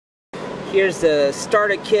here's the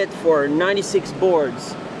starter kit for 96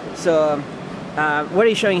 boards. So, what are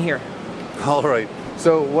you showing here? All right.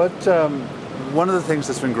 So one of the things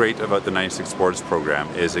that's been great about the 96Boards program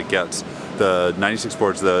is it gets the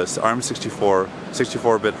 96Boards, the ARM64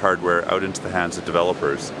 64-bit hardware out into the hands of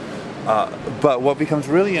developers. But what becomes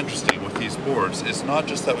really interesting with these boards is not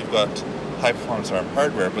just that we've got high-performance ARM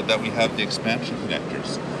hardware, but that we have the expansion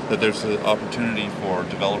connectors, that there's an opportunity for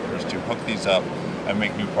developers to hook these up and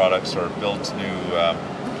make new products or build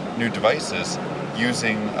new devices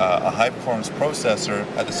using a high-performance processor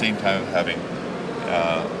at the same time having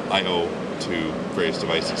I/O to various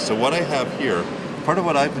devices. So what I have here, part of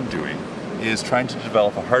what I've been doing is trying to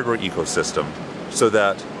develop a hardware ecosystem so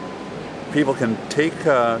that people can take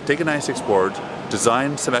a 96 board,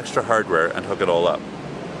 design some extra hardware, and hook it all up.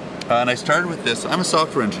 And I started with this. I'm a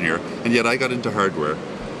software engineer, and yet I got into hardware.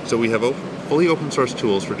 So we have fully open source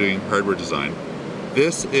tools for doing hardware design.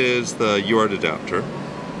 This is the UART adapter,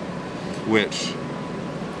 which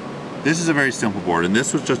this is a very simple board, and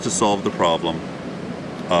this was just to solve the problem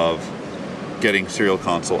of getting serial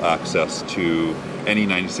console access to any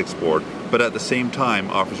 96 board, but at the same time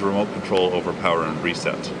offers remote control over power and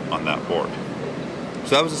reset on that board.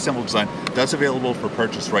 So that was a simple design. That's available for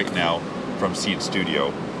purchase right now from Seed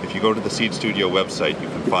Studio. If you go to the Seed Studio website, you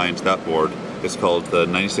can find that board. It's called the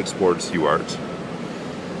 96Boards UART.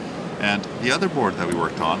 And the other board that we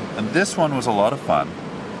worked on, and this one was a lot of fun,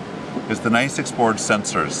 is the 96Boards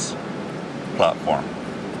Sensors platform.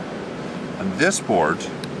 And this board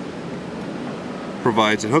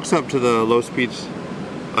provides, it hooks up to the low-speed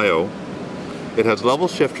I/O. It has level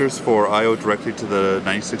shifters for I/O directly to the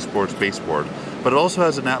 96Boards baseboard, but it also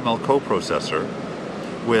has an Atmel coprocessor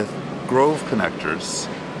with Grove connectors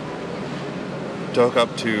to hook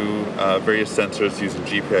up to various sensors using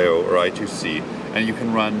GPIO or I2C, and you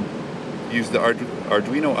can use the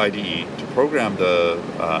Arduino IDE to program the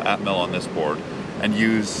Atmel on this board and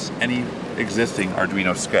use any existing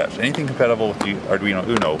Arduino sketch. Anything compatible with the Arduino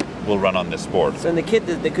Uno will run on this board. So in the kit,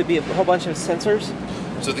 there could be a whole bunch of sensors?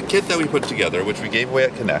 So the kit that we put together, which we gave away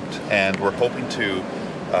at Connect, and we're hoping to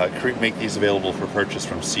make these available for purchase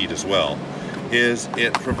from Seed as well, is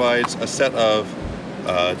it provides a set of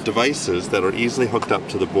devices that are easily hooked up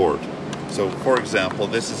to the board. So for example,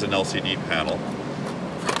 this is an LCD panel.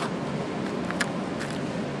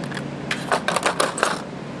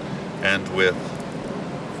 And with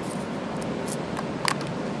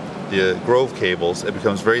the Grove cables, it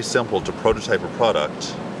becomes very simple to prototype a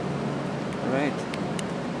product. Right.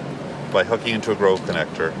 By hooking into a Grove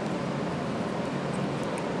connector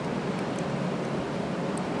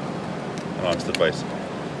and onto the device.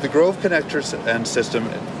 The Grove connector and system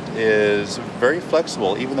is very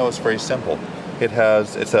flexible, even though it's very simple.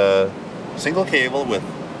 It's a single cable with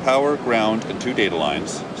power, ground, and 2 data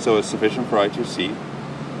lines, so it's sufficient for I2C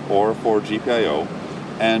or for GPIO.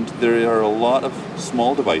 And there are a lot of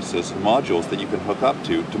small devices, modules that you can hook up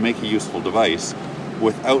to make a useful device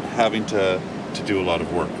without having to do a lot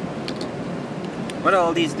of work. What are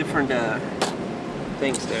all these different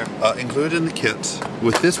things there? Included in the kit,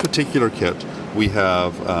 with this particular kit, we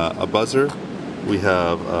have a buzzer, we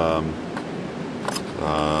have an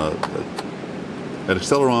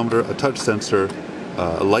accelerometer, a touch sensor,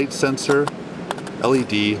 a light sensor,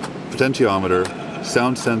 LED, potentiometer,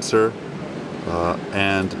 sound sensor,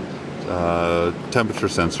 and temperature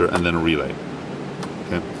sensor, and then a relay.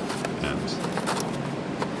 Okay,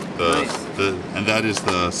 and that is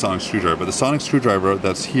the sonic screwdriver. The sonic screwdriver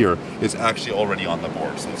that's here is actually already on the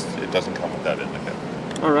board, so it doesn't come with that in the kit.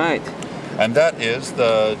 All right. And that is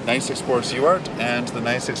the 96Boards UART and the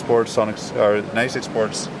 96Boards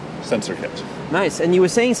sensor kit. Nice. And you were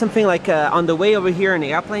saying something like on the way over here in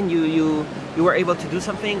the airplane, you were able to do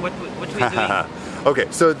something. What were you doing? Okay,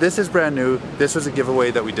 so this is brand new. This was a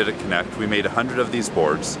giveaway that we did at Connect. We made 100 of these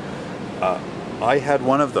boards. I had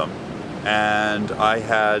one of them, and I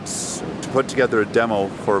had to put together a demo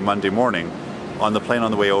for Monday morning. On the plane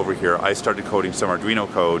on the way over here, I started coding some Arduino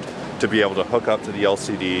code to be able to hook up to the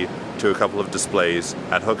LCD, to a couple of displays,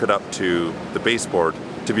 and hook it up to the baseboard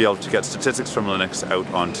to be able to get statistics from Linux out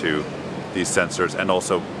onto these sensors and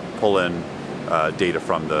also pull in data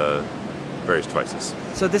from the various devices.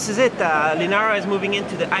 So this is it. Linaro is moving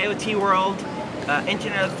into the IoT world,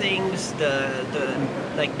 Internet of Things.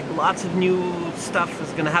 Like lots of new stuff is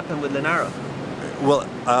going to happen with Linaro.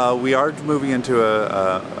 Well, we are moving into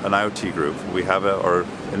an IoT group. We have an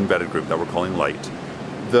embedded group that we're calling Light.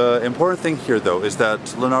 The important thing here, though, is that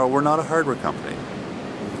Linaro, we're not a hardware company.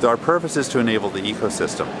 Our purpose is to enable the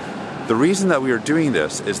ecosystem. The reason that we are doing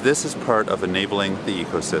this is part of enabling the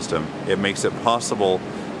ecosystem. It makes it possible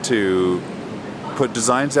to put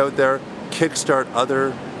designs out there kickstart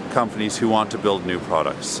other companies who want to build new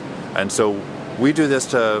products. And so we do this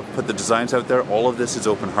to put the designs out there. All of this is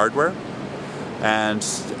open hardware, and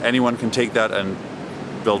anyone can take that and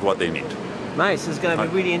build what they need. Nice. It's going to be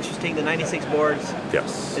really interesting. The 96 boards.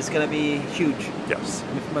 Yes. It's going to be huge. Yes.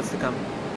 What's to come.